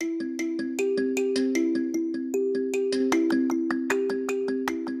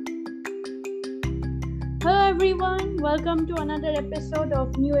everyone, welcome to another episode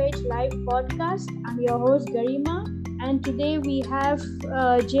of New Age Live Podcast. I'm your host Garima, and today we have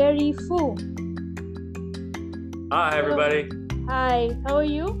Jerry Fu. Hi everybody. Hi, how are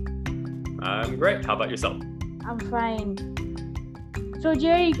you? I'm great. How about yourself? I'm fine. So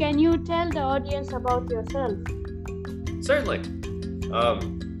Jerry, can you tell the audience about yourself? Certainly.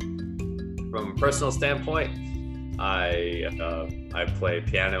 From a personal standpoint, I play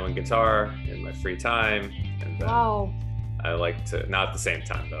piano and guitar in my free time, and Wow. I like to, not at the same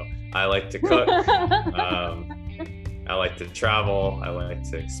time though, I like to cook. I like to travel. I like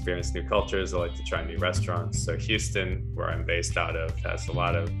to experience new cultures. I like to try new restaurants. So Houston, where I'm based out of, has a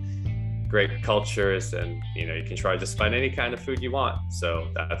lot of great cultures, and you can try just find any kind of food you want. So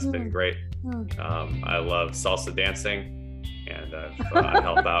that's been great. I love salsa dancing, and I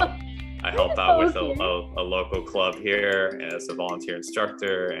help out. I help out with a local club here as a volunteer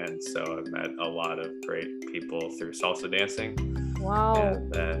instructor, and so I've met a lot of great people through salsa dancing. Wow.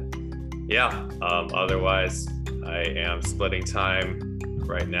 And otherwise, I am splitting time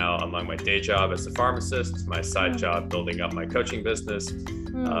right now among my day job as a pharmacist, my side job building up my coaching business,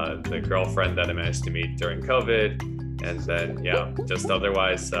 the girlfriend that I managed to meet during COVID, and then just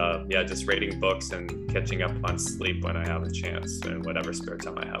otherwise, just reading books and catching up on sleep when I have a chance and whatever spare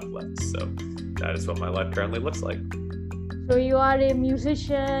time I have left. So that is what my life currently looks like. So you are a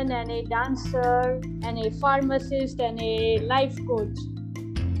musician and a dancer and a pharmacist and a life coach.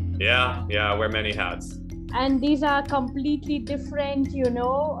 Yeah, I wear many hats. And these are completely different,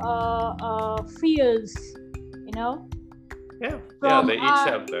 fields, They each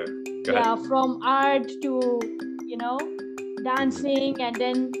have their. Go ahead. From art to, dancing, and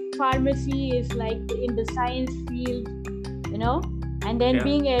then pharmacy is like in the science field, and then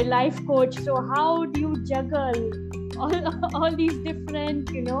being a life coach. So how do you juggle all these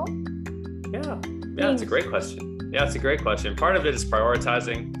different, It's a great question. It's a great question. Part of it is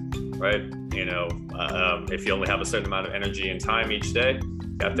prioritizing, right? If you only have a certain amount of energy and time each day,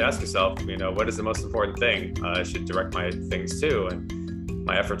 you have to ask yourself, what is the most important thing I should direct my things to and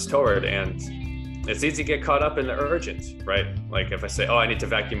my efforts toward. And it's easy to get caught up in the urgent, right? Like if I say, I need to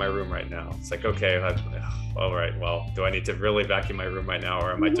vacuum my room right now. It's like, okay, all right, well, do I need to really vacuum my room right now,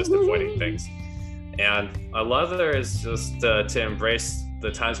 or am I just avoiding things? And a lot of there is just to embrace the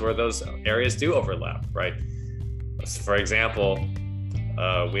times where those areas do overlap, right? For example,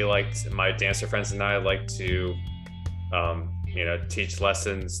 my dancer friends and I like to, teach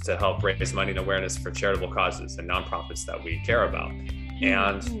lessons to help raise money and awareness for charitable causes and nonprofits that we care about.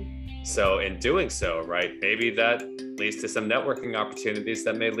 And so in doing so, right, maybe that leads to some networking opportunities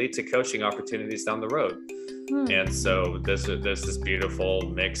that may lead to coaching opportunities down the road. And so there's this beautiful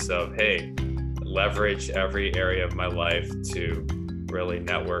mix of, hey, leverage every area of my life to really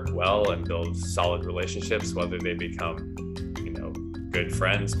network well and build solid relationships, whether they become, good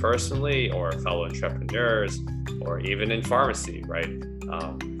friends personally or fellow entrepreneurs, or even in pharmacy, right?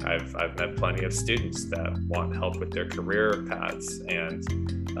 I've met plenty of students that want help with their career paths and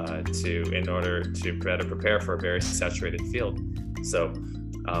in order to better prepare for a very saturated field. So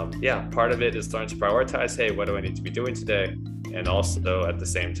part of it is learning to prioritize, hey, what do I need to be doing today? And also at the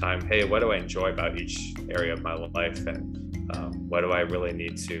same time, hey, what do I enjoy about each area of my life, and what do I really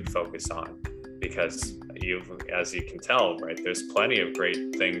need to focus on? Because as you can tell, right, there's plenty of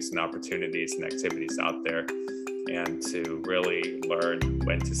great things and opportunities and activities out there, and to really learn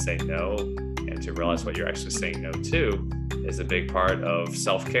when to say no and to realize what you're actually saying no to is a big part of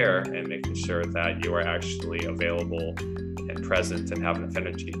self-care, and making sure that you are actually available and present and have enough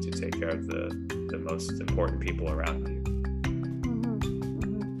energy to take care of the most important people around you.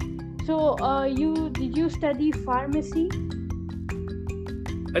 So did you study pharmacy?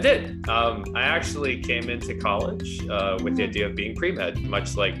 I did. I actually came into college with the idea of being pre-med,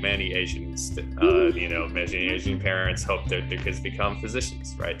 much like many Asians, many Asian parents hope their kids become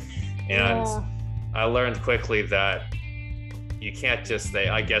physicians, right? And I learned quickly that you can't just say,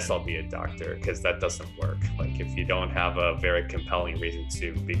 I guess I'll be a doctor, because that doesn't work. Like if you don't have a very compelling reason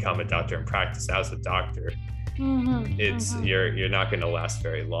to become a doctor and practice as a doctor, you're not going to last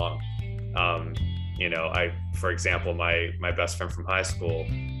very long. For example, my best friend from high school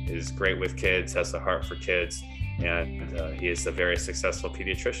is great with kids, has a heart for kids, and he is a very successful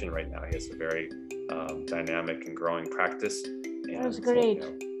pediatrician right now. He has a very dynamic and growing practice. And, that's great.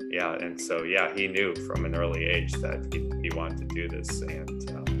 He knew from an early age that he wanted to do this, and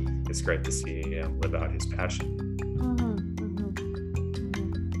it's great to see him live out his passion.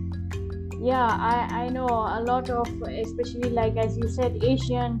 I know a lot of, especially like as you said,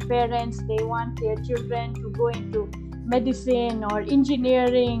 Asian parents, they want their children to go into medicine or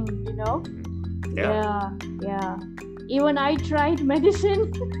engineering, Yeah. Even I tried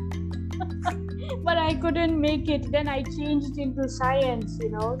medicine, but I couldn't make it. Then I changed into science,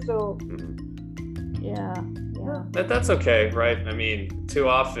 so yeah. That's okay, right? I mean, too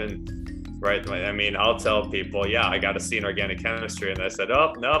often, right? I mean, I'll tell people, yeah, I got a C in organic chemistry, and I said,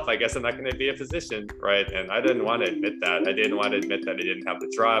 oh, nope, I guess I'm not going to be a physician, right? And I didn't want to admit that. I didn't want to admit that I didn't have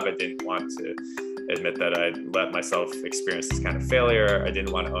the drive. I didn't want to admit that I let myself experience this kind of failure. I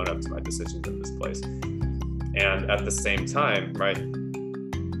didn't want to own up to my decisions in this place. And at the same time, right,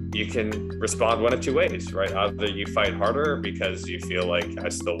 you can respond one of two ways, right? Either you fight harder because you feel like I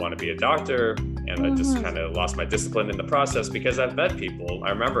still want to be a doctor, and I just kind of lost my discipline in the process, because I've met people. I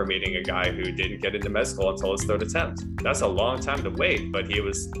remember meeting a guy who didn't get into med school until his third attempt. That's a long time to wait, but he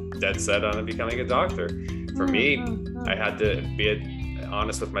was dead set on becoming a doctor. For me, I had to be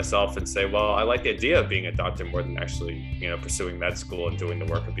honest with myself and say, well, I like the idea of being a doctor more than actually, pursuing med school and doing the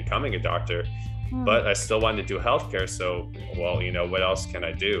work of becoming a doctor. But I still wanted to do healthcare. So, well, what else can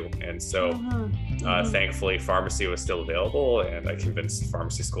I do? And so thankfully, pharmacy was still available, and I convinced the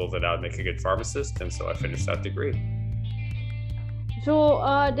pharmacy school that I would make a good pharmacist. And so I finished that degree. So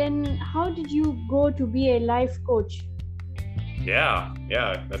then how did you go to be a life coach? Yeah,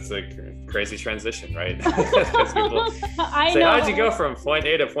 that's a crazy transition, right? People say, how'd you go from point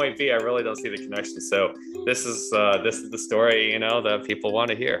A to point B? I really don't see the connection. So this is the story, that people want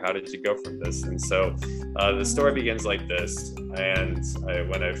to hear. How did you go from this? And so the story begins like this. And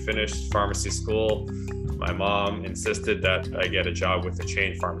when I finished pharmacy school, my mom insisted that I get a job with a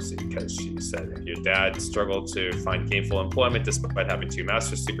chain pharmacy, because she said, your dad struggled to find gainful employment despite having 2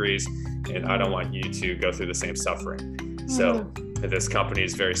 master's degrees, and I don't want you to go through the same suffering. So this company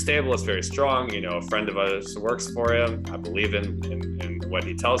is very stable, it's very strong. A friend of ours works for him. I believe in what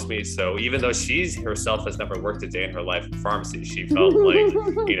he tells me. So even though she herself has never worked a day in her life in pharmacy, she felt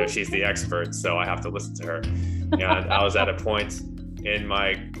like, she's the expert. So I have to listen to her. And I was at a point in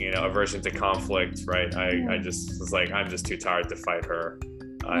my, aversion to conflict, right? I just was like, I'm just too tired to fight her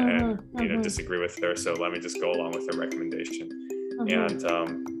and, disagree with her. So let me just go along with her recommendation. And,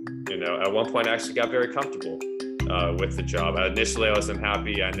 at one point I actually got very comfortable with the job. Initially, I wasn't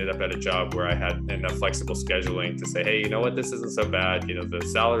happy. I ended up at a job where I had enough flexible scheduling to say, hey, you know what, this isn't so bad. The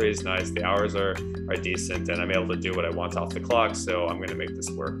salary is nice, the hours are decent, and I'm able to do what I want off the clock, so I'm going to make this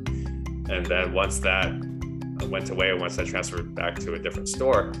work. And then once that went away, once I transferred back to a different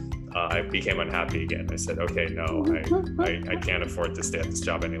store, I became unhappy again. I said, okay, no, I can't afford to stay at this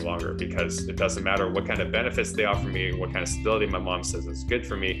job any longer, because it doesn't matter what kind of benefits they offer me, what kind of stability my mom says is good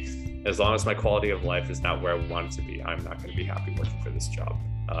for me. As long as my quality of life is not where I want it to be, I'm not going to be happy working for this job.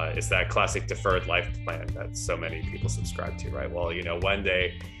 It's that classic deferred life plan that so many people subscribe to, right? Well, one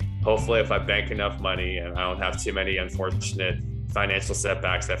day, hopefully if I bank enough money and I don't have too many unfortunate financial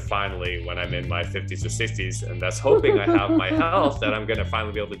setbacks, that finally, when I'm in my 50s or 60s, and that's hoping I have my health, that I'm going to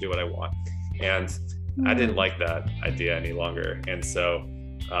finally be able to do what I want. And I didn't like that idea any longer. And so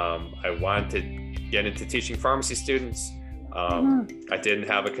I wanted to get into teaching pharmacy students. I didn't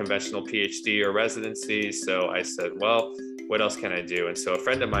have a conventional PhD or residency. So I said, well, what else can I do? And so a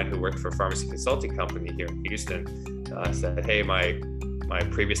friend of mine who worked for a pharmacy consulting company here in Houston said, hey, my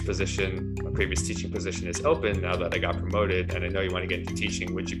previous teaching position is open now that I got promoted, and I know you want to get into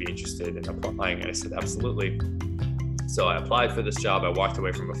teaching. Would you be interested in applying? And I said, absolutely. So I applied for this job. I walked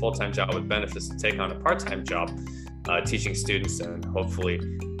away from a full-time job with benefits to take on a part-time job teaching students, and hopefully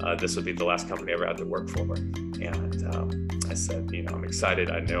this would be the last company I ever had to work for. And I said, I'm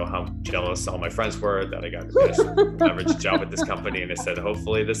excited. I know how jealous all my friends were that I got to leverage a job at this company. And I said,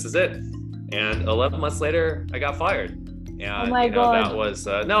 hopefully this is it. And 11 months later, I got fired. And, oh my God. That was,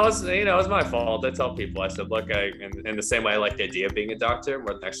 it was my fault. I tell people, I said, look, in the same way I like the idea of being a doctor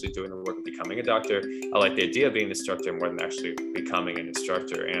more than actually doing the work of becoming a doctor, I like the idea of being an instructor more than actually becoming an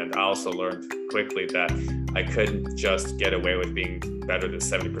instructor. And I also learned quickly that I couldn't just get away with being better than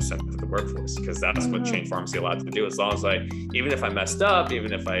 70% of the workforce, because that's what Chain Pharmacy allowed to do. As long as even if I messed up,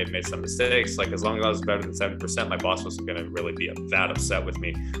 even if I made some mistakes, as long as I was better than 70%, my boss wasn't going to really be that upset with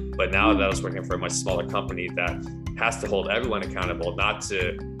me. But now that I was working for a much smaller company that has to hold everyone accountable, not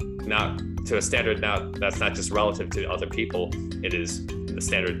to a standard now that's not just relative to other people, it is the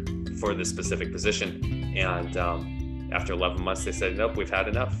standard for this specific position. And after 11 months, they said, nope, we've had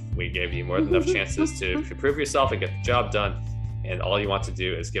enough. We gave you more than enough chances to prove yourself and get the job done. And all you want to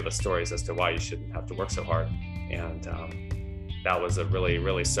do is give us stories as to why you shouldn't have to work so hard. And that was a really,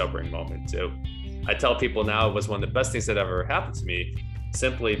 really sobering moment too. I tell people now it was one of the best things that ever happened to me,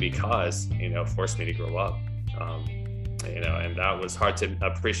 simply because, it forced me to grow up. And that was hard to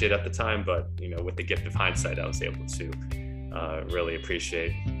appreciate at the time, but, with the gift of hindsight, I was able to really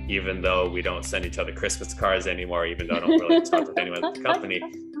appreciate even though we don't send each other Christmas cards anymore, even though I don't really talk with anyone at the company,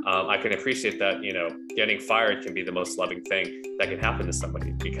 I can appreciate that, getting fired can be the most loving thing that can happen to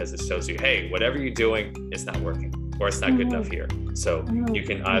somebody, because it shows you, hey, whatever you're doing is not working, or it's not good enough here. So you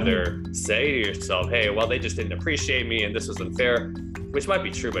can either say to yourself, hey, well, they just didn't appreciate me and this was unfair, which might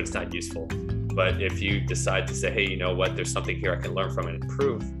be true, but it's not useful. But if you decide to say, hey, you know what, there's something here I can learn from and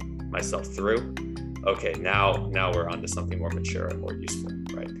improve myself through, okay, now we're onto something more mature and more useful,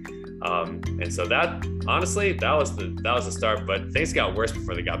 right? And so that, honestly, that was the start, but things got worse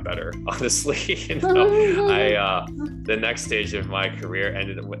before they got better, honestly. The next stage of my career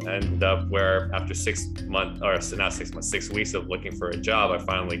ended up where after 6 weeks of looking for a job, I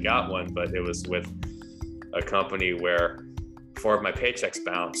finally got one, but it was with a company where 4 of my paychecks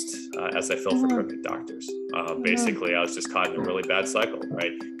bounced as I filled for crooked doctors. Basically, I was just caught in a really bad cycle,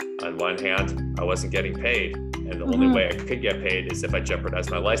 right? On one hand, I wasn't getting paid, and the only way I could get paid is if I jeopardized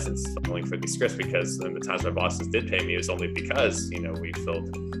my license filling for these scripts, because in the times my bosses did pay me, it was only because, we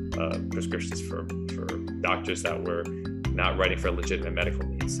filled prescriptions for doctors that were not writing for legitimate medical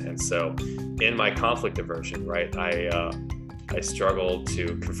needs. And so in my conflict aversion, right, I struggled to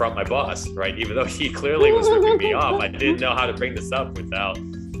confront my boss, right? Even though he clearly was ripping me off, I didn't know how to bring this up without,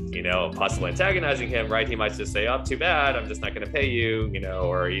 possibly antagonizing him, right? He might just say, oh, too bad, I'm just not going to pay you,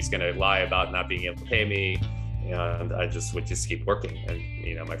 or he's going to lie about not being able to pay me. And I would just keep working. And,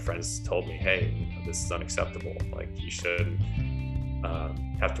 my friends told me, hey, this is unacceptable. Like, you shouldn't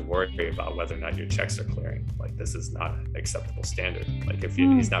have to worry about whether or not your checks are clearing. Like, this is not an acceptable standard. Like, if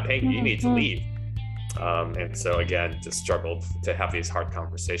he's not paying you, you need to leave. And so again, just struggled to have these hard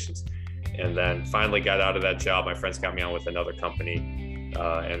conversations, and then finally got out of that job. My friends got me on with another company,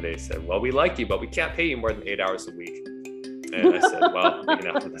 and they said, well, we like you, but we can't pay you more than 8 hours a week. And I said, well,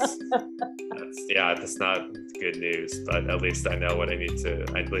 that's not good news, but at least I know I need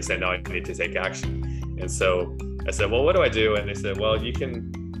to take action. And so I said, well, what do I do? And they said, well, you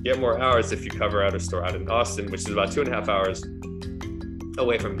can get more hours if you cover out a store out in Austin, which is about 2.5 hours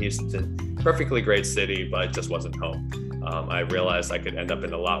away from Houston. Perfectly great city, but it just wasn't home. I realized I could end up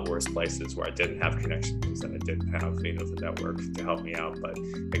in a lot worse places where I didn't have connections and I didn't have, the network to help me out. But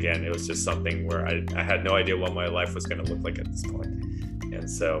again, it was just something where I had no idea what my life was going to look like at this point. And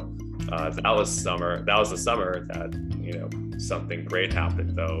so that was the summer that, something great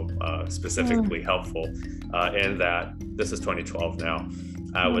happened, though, specifically helpful in that this is 2012 now.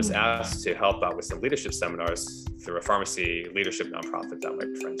 I was asked to help out with some leadership seminars through a pharmacy leadership nonprofit that my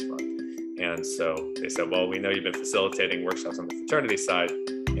friends run. And so they said, well, we know you've been facilitating workshops on the fraternity side,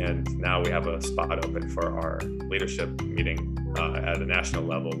 and now we have a spot open for our leadership meeting at a national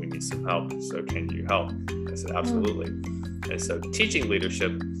level. We need some help. So can you help? I said, absolutely. And so teaching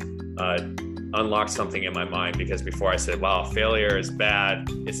leadership unlocked something in my mind, because before I said, wow, failure is bad.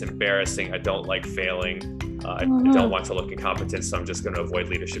 It's embarrassing. I don't like failing. I don't want to look incompetent, so I'm just going to avoid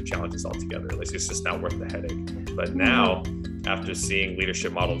leadership challenges altogether. It's just not worth the headache. But now, after seeing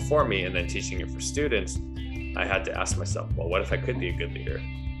leadership modeled for me and then teaching it for students, I had to ask myself, well, what if I could be a good leader?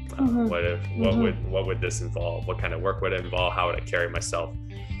 What would this involve? What kind of work would it involve? How would I carry myself?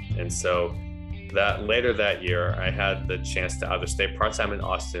 And so that later that year, I had the chance to either stay part-time in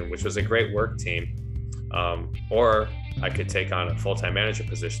Austin, which was a great work team, or I could take on a full-time manager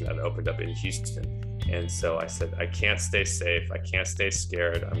position that opened up in Houston. And so I said, I can't stay safe. I can't stay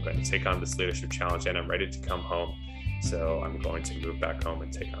scared. I'm going to take on this leadership challenge, and I'm ready to come home. So I'm going to move back home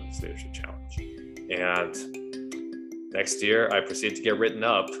and take on this leadership challenge. And next year, I proceeded to get written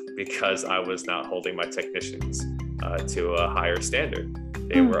up because I was not holding my technicians to a higher standard.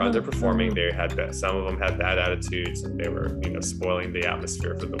 They were underperforming. Some of them had bad attitudes, and they were, spoiling the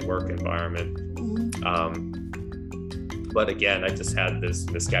atmosphere for the work environment. But again, I just had this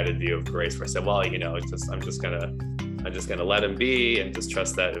misguided view of grace where I said, well, I'm just gonna let them be and just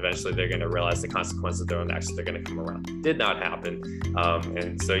trust that eventually they're gonna realize the consequences of their own actions. They're gonna come around. Did not happen.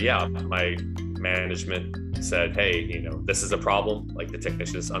 And so, my management said, hey, this is a problem. Like, the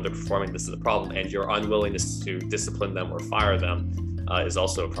technician is underperforming. This is a problem. And your unwillingness to discipline them or fire them is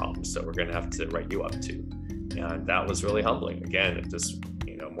also a problem. So we're gonna have to write you up too. And that was really humbling. Again, it just,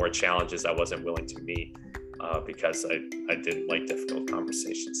 more challenges I wasn't willing to meet. Because I didn't like difficult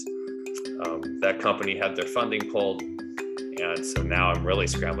conversations. That company had their funding pulled, and so now I'm really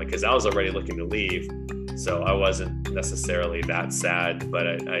scrambling because I was already looking to leave. So I wasn't necessarily that sad, but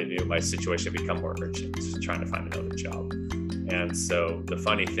I knew my situation had become more urgent, trying to find another job. And so the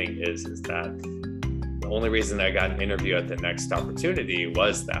funny thing is that the only reason I got an interview at the next opportunity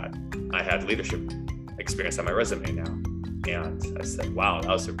was that I had leadership experience on my resume now. And I said, wow, that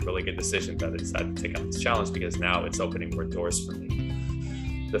was a really good decision that I decided to take on this challenge, because now it's opening more doors for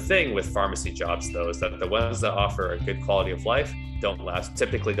me. The thing with pharmacy jobs, though, is that the ones that offer a good quality of life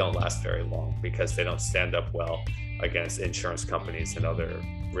typically don't last very long, because they don't stand up well against insurance companies and other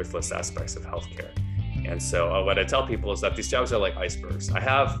ruthless aspects of healthcare. And so what I tell people is that these jobs are like icebergs. I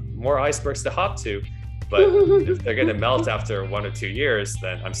have more icebergs to hop to, but if they're going to melt after 1 or 2 years,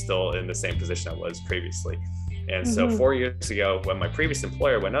 then I'm still in the same position I was previously. And so 4 years ago, when my previous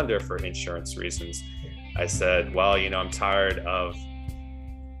employer went under for insurance reasons, I said, well, I'm tired of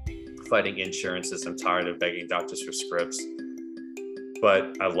fighting insurances. I'm tired of begging doctors for scripts.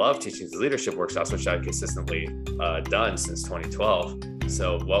 But I love teaching the leadership workshops, which I've consistently done since 2012.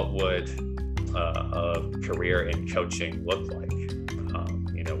 So what would a career in coaching look like?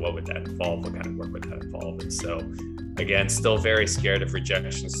 What would that involve? What kind of work would that involve? And so, again, still very scared of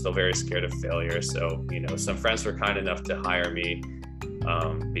rejection, still very scared of failure. So, some friends were kind enough to hire me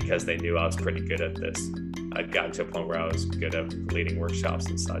because they knew I was pretty good at this. I'd gotten to a point where I was good at leading workshops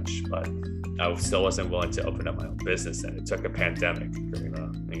and such, but I still wasn't willing to open up my own business. And it took a pandemic,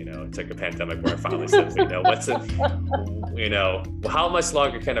 it took a pandemic where I finally said, how much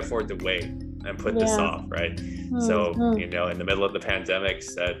longer can I afford to wait and put this off, right? So, in the middle of the pandemic,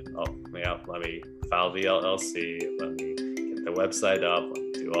 said, let me file the LLC, let me get the website up, let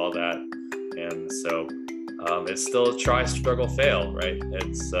me do all that. And so it's still try, struggle, fail, right?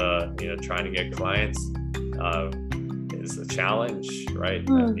 It's, trying to get clients is a challenge, right?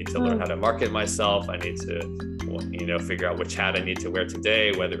 I need to learn how to market myself. I need to, figure out which hat I need to wear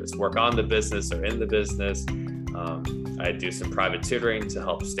today, whether it's work on the business or in the business. I do some private tutoring to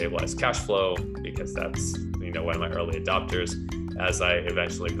help stabilize cash flow, because that's, one of my early adopters as I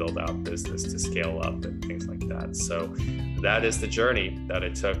eventually build out business to scale up and things like that. So that is the journey that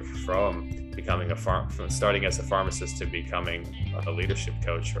it took from becoming from starting as a pharmacist to becoming a leadership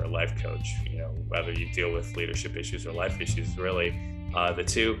coach or a life coach. Whether you deal with leadership issues or life issues, really, the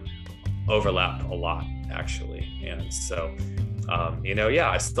two overlap a lot, actually. And so,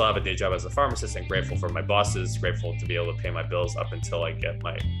 I still have a day job as a pharmacist, and grateful for my bosses, grateful to be able to pay my bills up until I get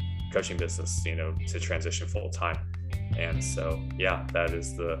my coaching business, to transition full time. And so, that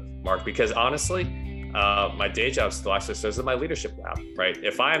is the mark, because honestly, my day job still actually serves as my leadership lab, right?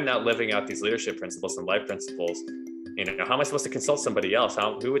 If I am not living out these leadership principles and life principles, how am I supposed to consult somebody else?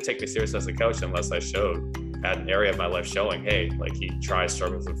 Who would take me seriously as a coach unless I had an area of my life showing, hey, like he tries,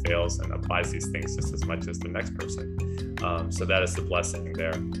 struggles, and fails and applies these things just as much as the next person. So that is the blessing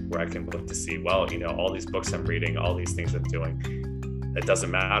there, where I can look to see, well, all these books I'm reading, all these things I'm doing, it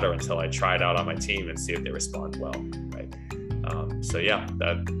doesn't matter until I try it out on my team and see if they respond well, right?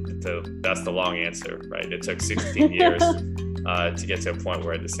 That's the long answer, right? It took 16 years to get to a point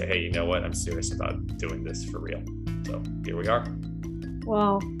where I had to say, hey, you know what? I'm serious about doing this for real. So here we are.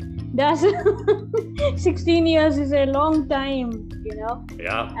 Wow. That's 16 years is a long time,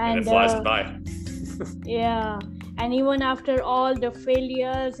 Yeah, and it flies by. Yeah. And even after all the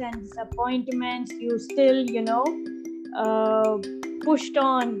failures and disappointments, you still, pushed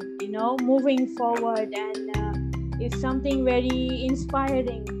on, moving forward. And it's something very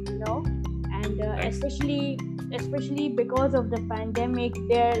inspiring, and especially because of the pandemic,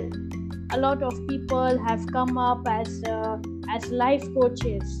 a lot of people have come up as life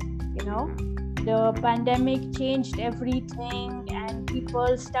coaches. The pandemic changed everything, and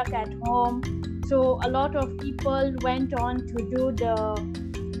people stuck at home. So a lot of people went on to do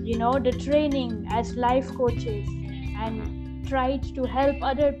the training as life coaches and tried to help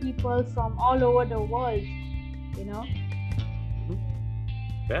other people from all over the world.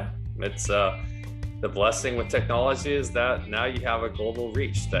 Yeah, it's the blessing with technology is that now you have a global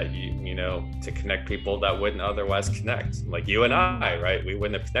reach that to connect people that wouldn't otherwise connect, like you and I, right? We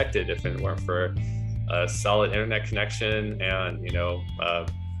wouldn't have connected if it weren't for a solid internet connection and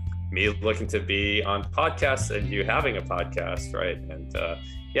me looking to be on podcasts and you having a podcast, right? And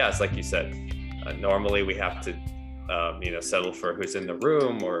it's like you said, normally we have to settle for who's in the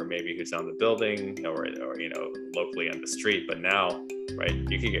room or maybe who's on the building or locally on the street. But now, right,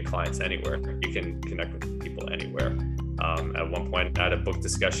 you can get clients anywhere. You can connect with people anywhere. At one point, I had a book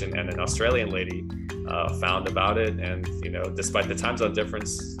discussion and an Australian lady found about it, and despite the time zone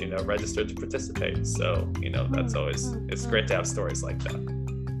difference, registered to participate. So that's always, it's great to have stories like that.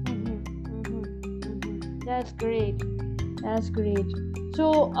 That's great.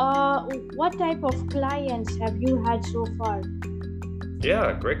 So what type of clients have you had so far?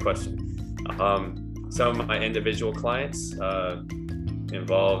 Yeah, great question. Some of my individual clients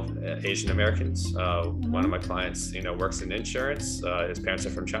involve Asian Americans. One of my clients, works in insurance. His parents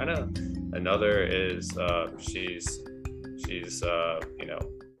are from China. Another is she's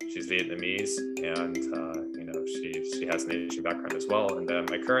Vietnamese, and she has an Asian background as well. And then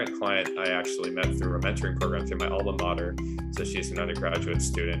my current client, I actually met through a mentoring program through my alma mater. So she's an undergraduate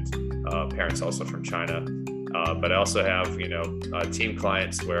student, parents also from China. But I also have, team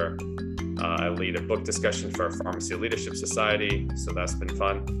clients where I lead a book discussion for our Pharmacy Leadership Society. So that's been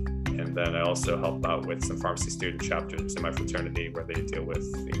fun. And then I also help out with some pharmacy student chapters in my fraternity where they deal with,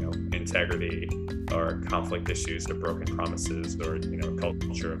 integrity or conflict issues or broken promises or,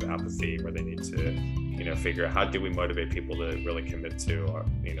 culture of apathy where they need to, figure out how do we motivate people to really commit to our,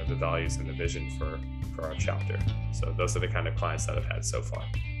 the values and the vision for our chapter. So those are the kind of clients that I've had so far.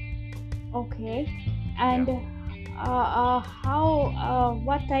 Okay. And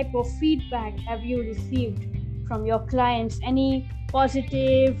what type of feedback have you received from your clients? Any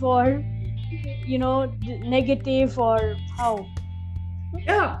positive or negative, or how?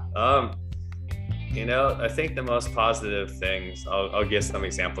 Yeah. I think the most positive things, I'll give some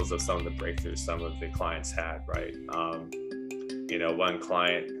examples of some of the breakthroughs some of the clients had, right? One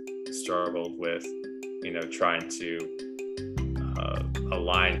client struggled with, trying to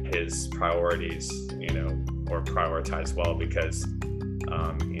align his priorities, or prioritize well because,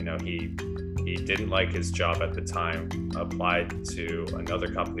 he didn't like his job at the time, applied to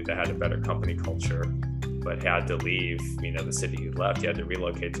another company that had a better company culture, but had to leave, the city he left. He had to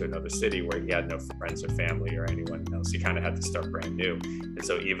relocate to another city where he had no friends or family or anyone else. He kind of had to start brand new. And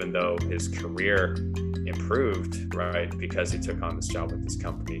so even though his career improved, right, because he took on this job with this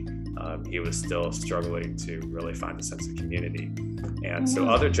company, he was still struggling to really find a sense of community. And so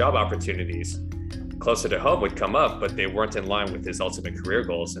other job opportunities closer to home would come up, but they weren't in line with his ultimate career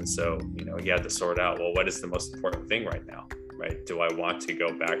goals. And so, he had to sort out, well, what is the most important thing right now, right? Do I want to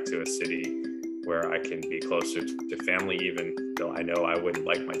go back to a city where I can be closer to family, even though I know I wouldn't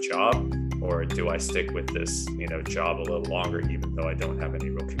like my job? Or do I stick with this, job a little longer, even though I don't have any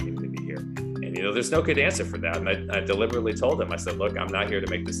real community here? And, there's no good answer for that. And I deliberately told him, I said, look, I'm not here to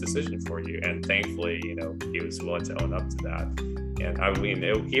make this decision for you. And thankfully, he was willing to own up to that. And I mean,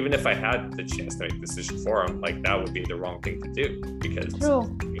 even if I had the chance to make a decision for him, like that would be the wrong thing to do because,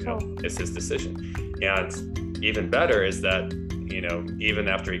 it's his decision. And even better is that, even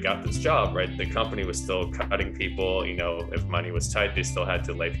after he got this job, right, the company was still cutting people, if money was tight, they still had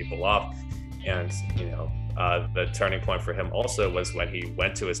to lay people off. And, the turning point for him also was when he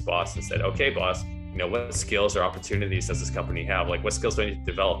went to his boss and said, okay, boss, what skills or opportunities does this company have? Like what skills do I need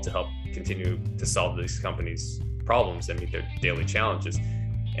to develop to help continue to solve these companies' problems and meet their daily challenges?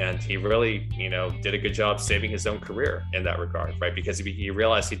 And he really, did a good job saving his own career in that regard, right? Because he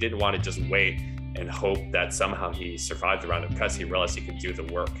realized he didn't want to just wait and hope that somehow he survived the round of cuts. He realized he could do the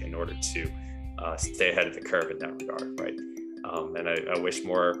work in order to stay ahead of the curve in that regard, right? And I wish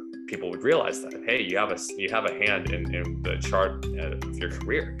more people would realize that, hey, you have a hand in the chart of your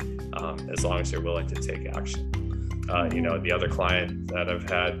career, as long as you're willing to take action. The other client that I've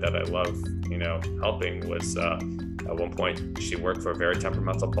had that I love, helping was at one point she worked for a very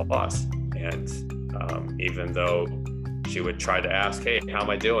temperamental boss. And even though she would try to ask, hey, how am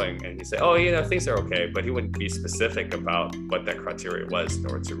I doing? And he'd say, oh, things are okay. But he wouldn't be specific about what that criteria was in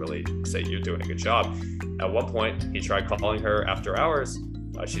order to really say you're doing a good job. At one point, he tried calling her after hours.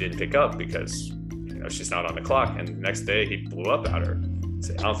 She didn't pick up because, she's not on the clock. And the next day he blew up at her.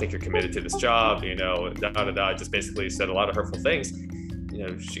 Say, I don't think you're committed to this job, just basically said a lot of hurtful things.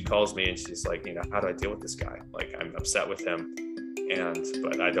 She calls me and she's like, how do I deal with this guy? Like, I'm upset with him,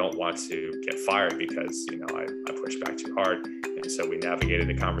 but I don't want to get fired because, I pushed back too hard. And so we navigated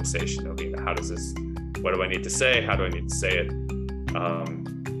the conversation of, what do I need to say? How do I need to say it?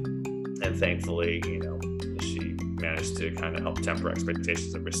 And thankfully, she managed to kind of help temper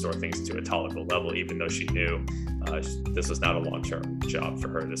expectations and restore things to a tolerable level, even though she knew this was not a long-term job for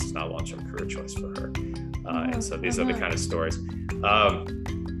her. This is not a long-term career choice for her. And so these are the kind of stories.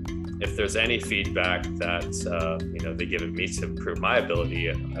 If there's any feedback that, they give me to improve my ability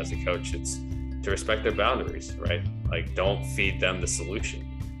as a coach, it's to respect their boundaries, right? Like, don't feed them the solution.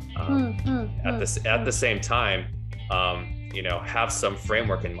 At the same time, have some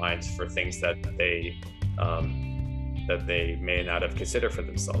framework in mind for things that they may not have considered for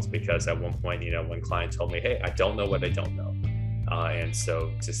themselves. Because at one point, one client told me, hey, I don't know what I don't know. And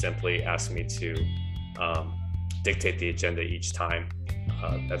so to simply ask me to dictate the agenda each time,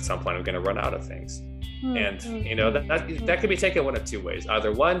 at some point I'm going to run out of things. And that could be taken one of two ways.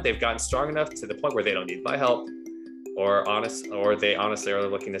 Either one, they've gotten strong enough to the point where they don't need my help, or they honestly are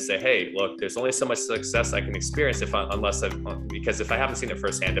looking to say, hey, look, there's only so much success I can experience because if I haven't seen it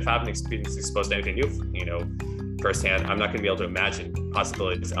firsthand, if I haven't exposed to anything new, firsthand, I'm not going to be able to imagine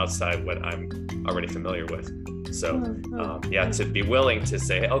possibilities outside what I'm already familiar with. So to be willing to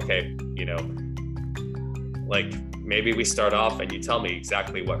say, okay, like maybe we start off and you tell me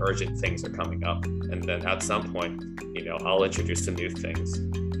exactly what urgent things are coming up. And then at some point, I'll introduce some new things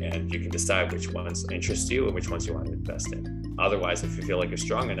and you can decide which ones interest you and which ones you want to invest in. Otherwise, if you feel like you're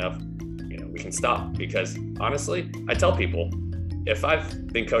strong enough, we can stop. Because honestly, I tell people, if I've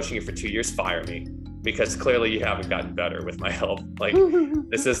been coaching you for 2 years, fire me, because clearly you haven't gotten better with my help. Like,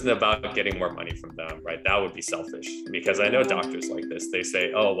 this isn't about getting more money from them, right? That would be selfish, because I know doctors like this. They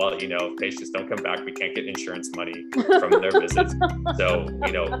say, oh, well, if patients don't come back, we can't get insurance money from their visits. So,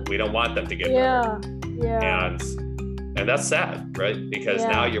 we don't want them to get better. Yeah. And that's sad, right? Because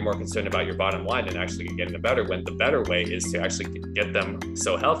now you're more concerned about your bottom line and actually getting the better, when the better way is to actually get them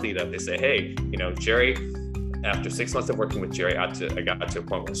so healthy that they say, hey, Jerry, after 6 months of working with Jerry, I got to a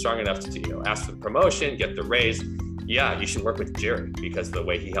point where I'm strong enough to, ask for the promotion, get the raise. Yeah, you should work with Jerry because of the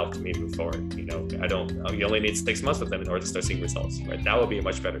way he helped me move forward. You only need 6 months with him in order to start seeing results, right? That would be a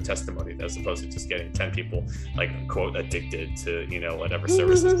much better testimony as opposed to just getting 10 people, like, quote, addicted to, whatever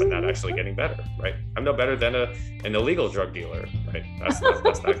services, but not actually getting better, right? I'm no better than an illegal drug dealer, right? That's not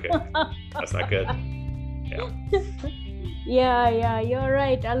good. That's not good. Yeah, you're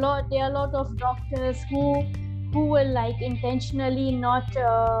right. There are a lot of doctors who will intentionally not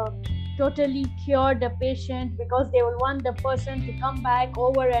totally cure the patient, because they will want the person to come back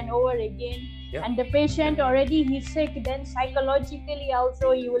over and over again. And the patient already, he's sick, then psychologically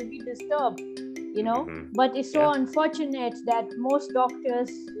also he will be disturbed, but it's so unfortunate that most doctors,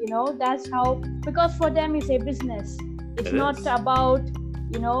 that's how, because for them it's a business. It's not about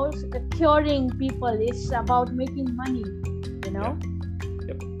curing people. It's about making money,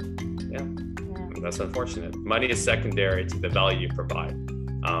 That's unfortunate. Money is secondary to the value you provide.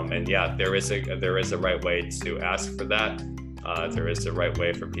 And there is a right way to ask for that. There is a right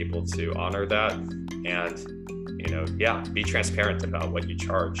way for people to honor that. And, be transparent about what you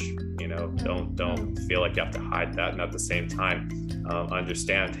charge. Don't feel like you have to hide that. And at the same time,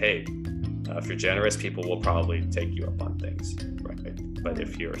 understand, hey, if you're generous, people will probably take you up on things, right? But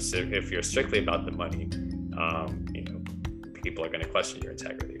if you're strictly about the money, people are going to question your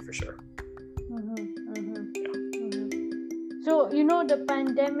integrity for sure. So, the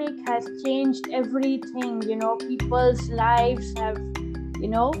pandemic has changed everything. People's lives have,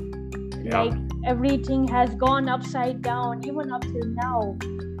 everything has gone upside down. Even up till now,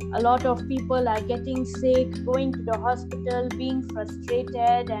 a lot of people are getting sick, going to the hospital, being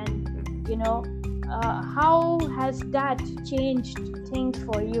frustrated, and how has that changed things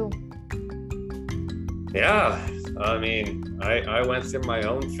for you? Yeah, I mean, I went through my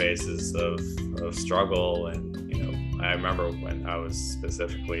own phases of struggle, and I remember when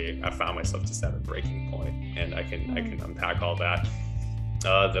I found myself just at a breaking point, and I can unpack all that.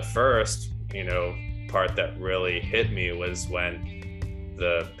 The first, part that really hit me was when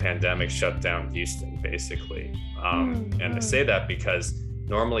the pandemic shut down Houston, basically. And I say that because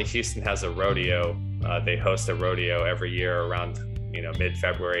normally Houston has a rodeo. They host a rodeo every year around,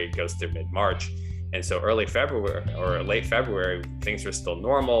 mid-February, goes through mid-March. And so early February or late February, things were still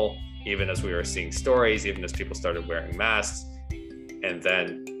normal, even as we were seeing stories, even as people started wearing masks. And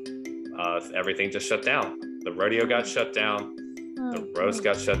then everything just shut down. The rodeo got shut down. The roads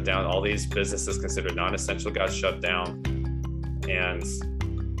got shut down. All these businesses considered non-essential got shut down. And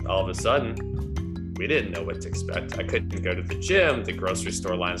all of a sudden, we didn't know what to expect. I couldn't go to the gym. The grocery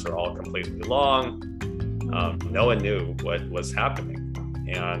store lines were all completely long. No one knew what was happening.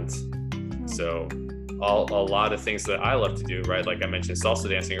 And so a lot of things that I love to do, right? Like I mentioned salsa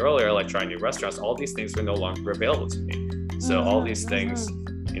dancing earlier, like trying new restaurants, all these things were no longer available to me. So all these things,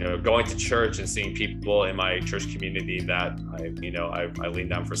 going to church and seeing people in my church community that I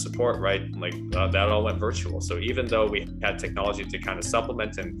leaned on for support, right? Like that all went virtual. So even though we had technology to kind of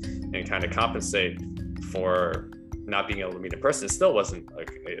supplement and kind of compensate for not being able to meet in person, it still wasn't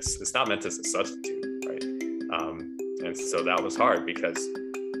it's not meant as a substitute, right? And so that was hard because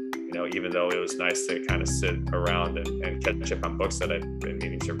even though it was nice to kind of sit around and catch up on books that I've been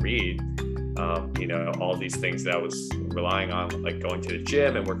meaning to read, all these things that I was relying on, like going to the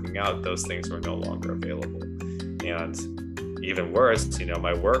gym and working out, those things were no longer available. And even worse,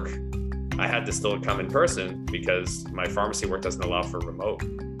 my work, I had to still come in person because my pharmacy work doesn't allow for remote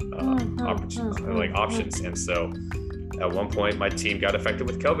options. And so at one point, my team got affected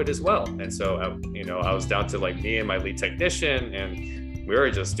with COVID as well. And so, I was down to me and my lead technician, and we were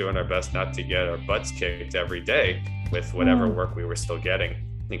just doing our best not to get our butts kicked every day with whatever work we were still getting,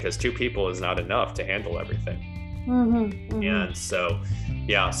 because 2 people is not enough to handle everything. And so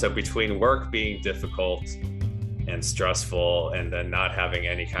between work being difficult and stressful, and then not having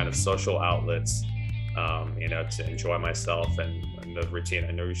any kind of social outlets, to enjoy myself and the routine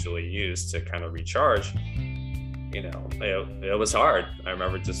I usually use to kind of recharge, it was hard. I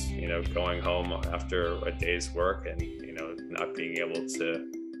remember just, going home after a day's work and, not being able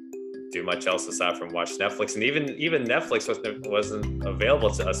to do much else aside from watch Netflix. And even Netflix wasn't available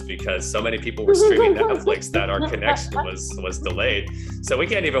to us because so many people were streaming Netflix that our connection was delayed. So we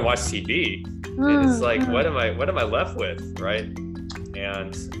can't even watch TV. And it's like, what am I left with, right?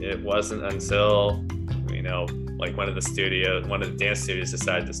 And it wasn't until, like one of the dance studios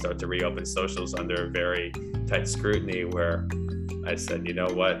decided to start to reopen socials under very tight scrutiny, where I said, you know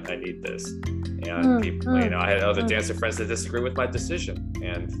what, I need this. And people, I had other dancer friends that disagree with my decision.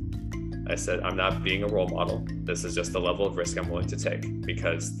 And I said, I'm not being a role model. This is just the level of risk I'm willing to take,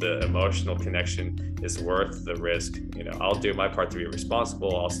 because the emotional connection is worth the risk. I'll do my part to be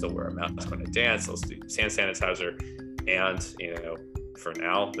responsible. I'll still wear a mask when I dance. I'll do hand sanitizer. And, for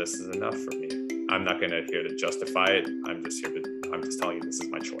now, this is enough for me. I'm not going to here to justify it. I'm just telling you, this is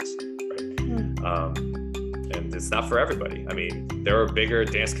my choice. Right? And it's not for everybody. I mean, there were bigger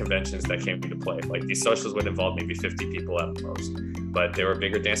dance conventions that came into play. Like, these socials would involve maybe 50 people at most, but there were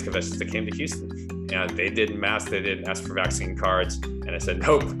bigger dance conventions that came to Houston, and they didn't mask, they didn't ask for vaccine cards. And I said,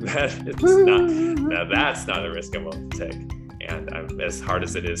 nope, that's not a risk I'm willing to take. And as hard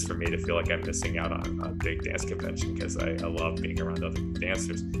as it is for me to feel like I'm missing out on a big dance convention because I love being around other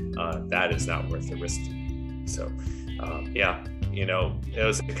dancers, that is not worth the risk to me. So, it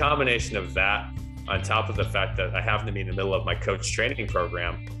was a combination of that, on top of the fact that I happened to be in the middle of my coach training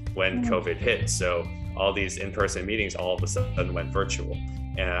program when COVID hit. So all these in-person meetings all of a sudden went virtual.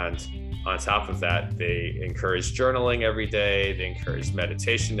 And on top of that, they encouraged journaling every day. They encouraged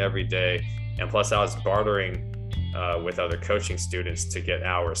meditation every day. And plus, I was bartering with other coaching students to get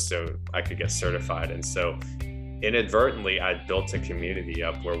hours so I could get certified. And so inadvertently, I built a community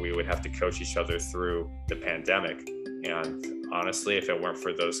up where we would have to coach each other through the pandemic. And honestly, if it weren't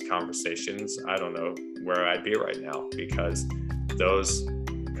for those conversations, I don't know where I'd be right now, because those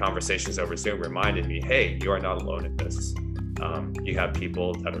conversations over Zoom reminded me, hey, you are not alone in this. You have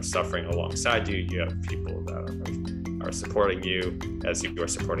people that are suffering alongside you. You have people that are supporting you as you are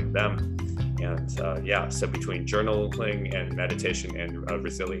supporting them. And so between journaling and meditation and a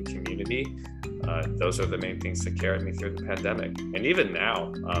resilient community, those are the main things that carried me through the pandemic. And even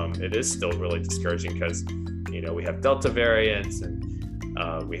now, it is still really discouraging because, we have Delta variants, and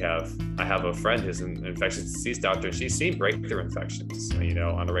I have a friend who's an infectious disease doctor, and she's seen breakthrough infections,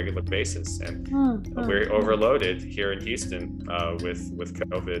 on a regular basis. And we're overloaded here in Houston with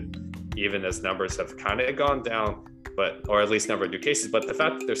COVID, even as numbers have kind of gone down, or at least number of new cases. But the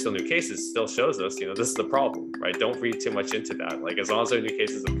fact that there's still new cases still shows us, this is the problem, right? Don't read too much into that. Like, as long as there are new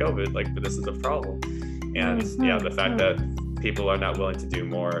cases of COVID, but this is a problem. And the fact that people are not willing to do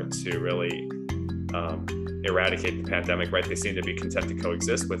more to really eradicate the pandemic, right? They seem to be content to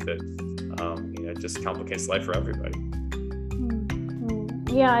coexist with it. It just complicates life for everybody.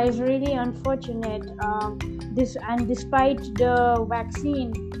 Yeah, it's really unfortunate. Despite the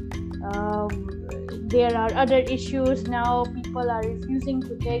vaccine, there are other issues now. People are refusing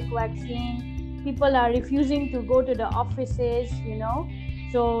to take vaccine. People are refusing to go to the offices,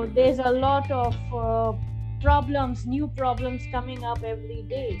 So there's a lot of new problems coming up every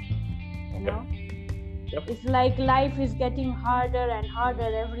day, Yep. It's like life is getting harder and harder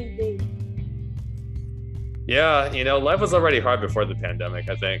every day. Yeah, life was already hard before the pandemic,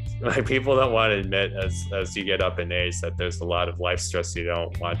 I think. Like, people don't want to admit as you get up in age that there's a lot of life stress you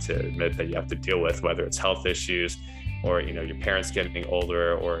don't want to admit that you have to deal with, whether it's health issues or, your parents getting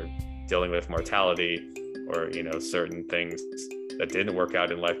older, or dealing with mortality, or, certain things that didn't work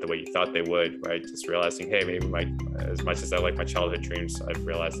out in life the way you thought they would, right? Just realizing, hey, maybe as much as I like my childhood dreams, I've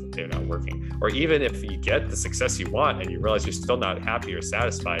realized that they're not working. Or even if you get the success you want and you realize you're still not happy or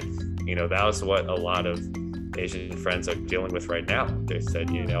satisfied, that was what a lot of Asian friends are dealing with right now. They said,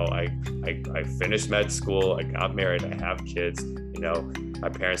 I finished med school, I got married, I have kids, my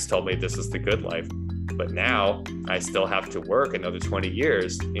parents told me this is the good life. But now I still have to work another 20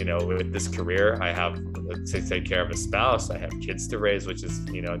 years, with this career. I have to take care of a spouse. I have kids to raise, which is,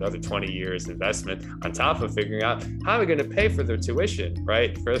 another 20 years investment on top of figuring out how am I going to pay for their tuition,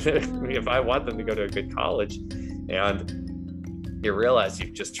 right? If I want them to go to a good college. And you realize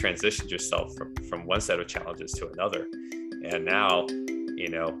you've just transitioned yourself from one set of challenges to another. And now,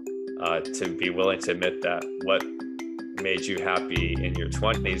 to be willing to admit that what made you happy in your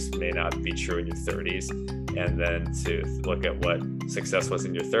 20s may not be true in your 30s, and then to look at what success was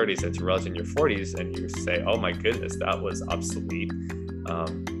in your 30s and to realize in your 40s, and you say, oh my goodness, that was obsolete,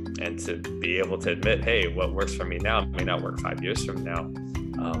 and to be able to admit, hey, what works for me now may not work 5 years from now.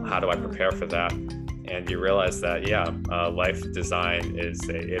 How do I prepare for that? And you realize that life design is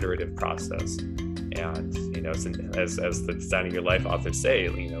an iterative process, And, as the Designing Your Life authors say,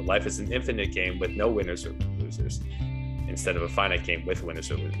 life is an infinite game with no winners or losers, instead of a finite game with winners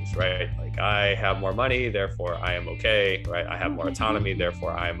or losers, right? Like, I have more money, therefore I am okay, right? I have more autonomy,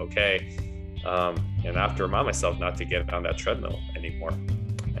 therefore I am okay. And I have to remind myself not to get on that treadmill anymore,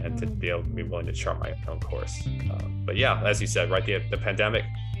 and to be willing to chart my own course. But yeah, as you said, right, the pandemic,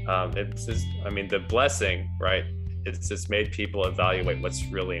 it's just, the blessing, right? It's just made people evaluate what's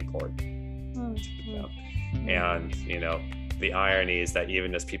really important to them. And, the irony is that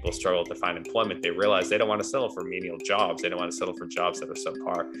even as people struggle to find employment, they realize they don't want to settle for menial jobs. They don't want to settle for jobs that are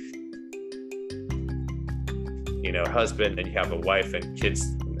subpar. Husband, and you have a wife and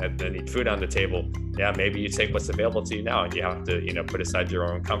kids that need food on the table. Yeah, maybe you take what's available to you now, and you have to, put aside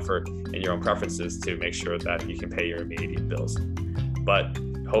your own comfort and your own preferences to make sure that you can pay your immediate bills. But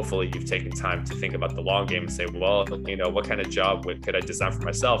hopefully you've taken time to think about the long game and say, well, what kind of job could I design for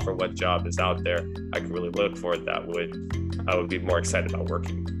myself, or what job is out there I could really look for that I would be more excited about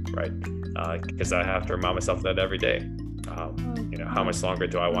working, right? Because I have to remind myself that every day. How much longer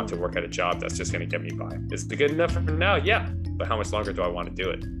do I want to work at a job that's just going to get me by? Is it good enough for now? Yeah, but how much longer do I want to do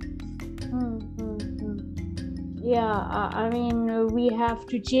it? Yeah, we have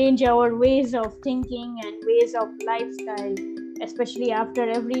to change our ways of thinking and ways of lifestyle, especially after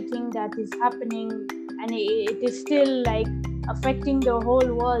everything that is happening, and it is still like affecting the whole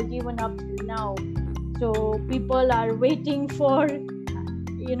world even up till now. So people are waiting for,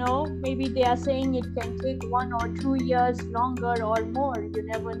 maybe they are saying it can take 1 or 2 years longer or more. You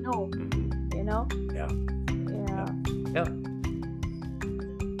never know, Yeah.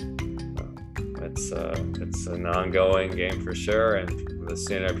 It's an ongoing game for sure. And the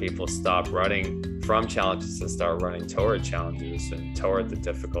sooner people stop running from challenges and start running toward challenges and toward the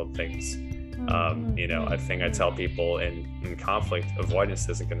difficult things, I think I tell people in conflict, avoidance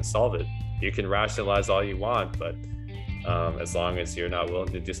isn't going to solve it. You can rationalize all you want, but as long as you're not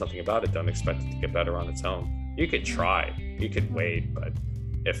willing to do something about it, don't expect it to get better on its own. You could try, you could wait, but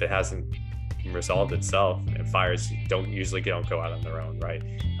if it hasn't resolved itself, and fires don't go out on their own, right?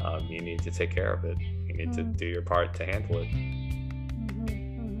 You need to take care of it. You need to do your part to handle it.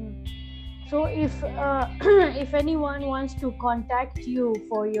 So if anyone wants to contact you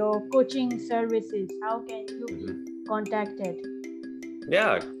for your coaching services, how can you be contacted?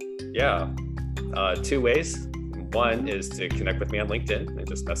 Yeah. 2 ways. One is to connect with me on LinkedIn and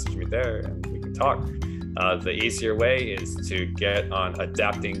just message me there and we can talk. The easier way is to get on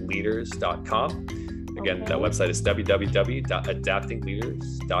adaptingleaders.com. Again, that website is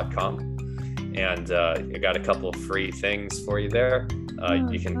www.adaptingleaders.com. And I got a couple of free things for you there.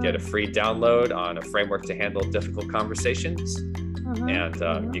 You can get a free download on a framework to handle difficult conversations.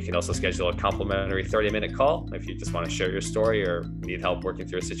 And you can also schedule a complimentary 30-minute call if you just want to share your story or need help working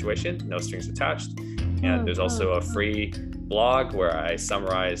through a situation, no strings attached. And there's also a free blog where I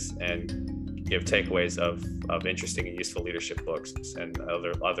summarize and give takeaways of interesting and useful leadership books and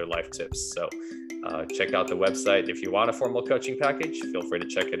other life tips. So check out the website. If you want a formal coaching package, feel free to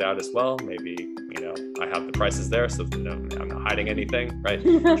check it out as well. Maybe, I have the prices there, so I'm not hiding anything, right?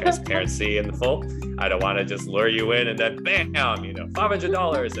 Transparency in the full. I don't want to just lure you in and then bam,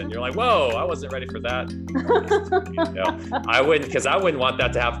 $500, and you're like, whoa, I wasn't ready for that. I wouldn't want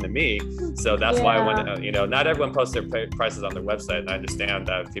that to happen to me. So that's why I want to, not everyone posts their prices on their website. And I understand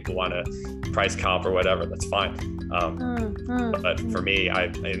that if people want to price comp or whatever, that's fine. But for me,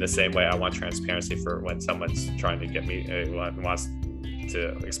 in the same way, I want transparency for when someone's trying to get me, wants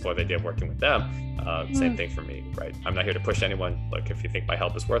to explore the idea of working with them. Same thing for me, right? I'm not here to push anyone. Look, if you think my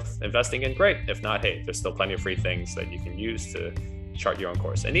help is worth investing in, great. If not, hey, there's still plenty of free things that you can use to chart your own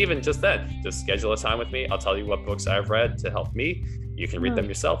course. And even just then, just schedule a time with me. I'll tell you what books I've read to help me. You can read them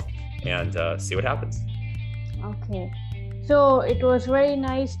yourself and see what happens. Okay. So it was very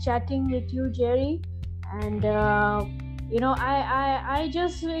nice chatting with you, Jerry. And I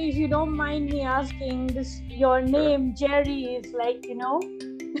just, if you don't mind me asking, your name, Jerry, is like,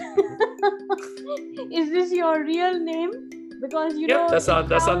 is this your real name? Because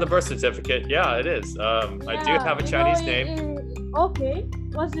that's on the birth certificate. Yeah, it is. I do have a Chinese name. Okay,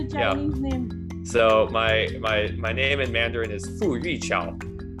 what's the Chinese name? So my name in Mandarin is Fu Yuqiao.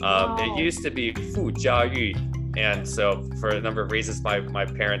 It used to be Fu Jiayu. And so for a number of reasons, my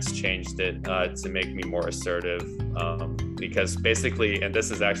parents changed it to make me more assertive, because basically, and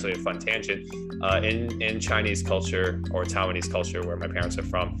this is actually a fun tangent, in Chinese culture or Taiwanese culture where my parents are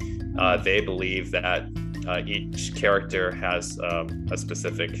from, they believe that each character has a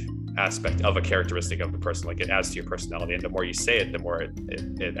specific aspect of a characteristic of the person, like it adds to your personality, and the more you say it, the more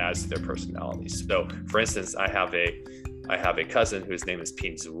it adds to their personality. So for instance, I have a cousin whose name is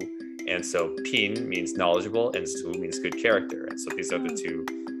Pinzu. And so Pin means knowledgeable and Su means good character. And so these are the two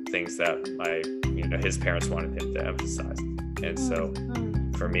things that his parents wanted him to emphasize. And so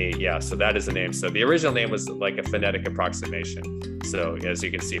for me, so that is the name. So the original name was like a phonetic approximation. So as you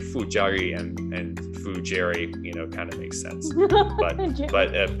can see, Fu Jiari and Fu Jerry, kind of makes sense. But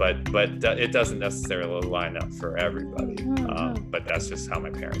it doesn't necessarily line up for everybody. But that's just how my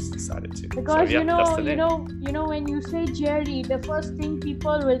parents decided to. Because when you say Jerry, the first thing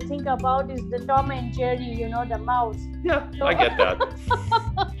people will think about is the Tom and Jerry, the mouse. Yeah, I get that.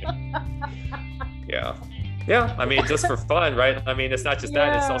 Yeah, I mean, just for fun, right? I mean, it's not just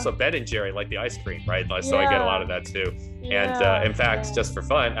that, it's also Ben and Jerry, like the ice cream, right? So I get a lot of that too. And in fact, just for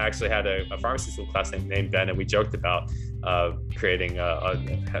fun, I actually had a pharmacy school class named Ben, and we joked about creating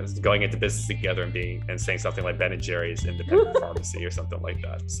going into business together and saying something like Ben and Jerry's Independent Pharmacy or something like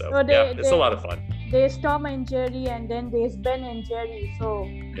that. So it's a lot of fun. There's Tom and Jerry, and then there's Ben and Jerry. So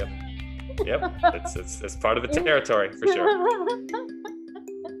Yep. It's part of the territory for sure.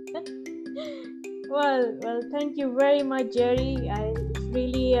 Well, thank you very much, Jerry. It's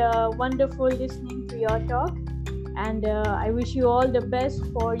really wonderful listening to your talk, and I wish you all the best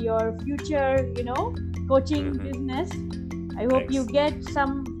for your future, coaching business. I hope you get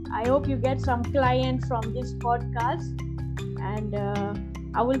some clients from this podcast, and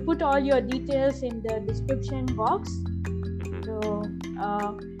I will put all your details in the description box. So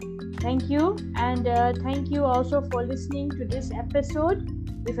thank you, and thank you also for listening to this episode.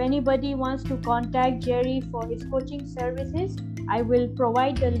 If anybody wants to contact Jerry for his coaching services, I will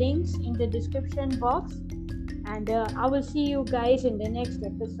provide the links in the description box. And I will see you guys in the next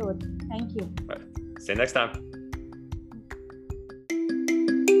episode. Thank you. Right. See you next time.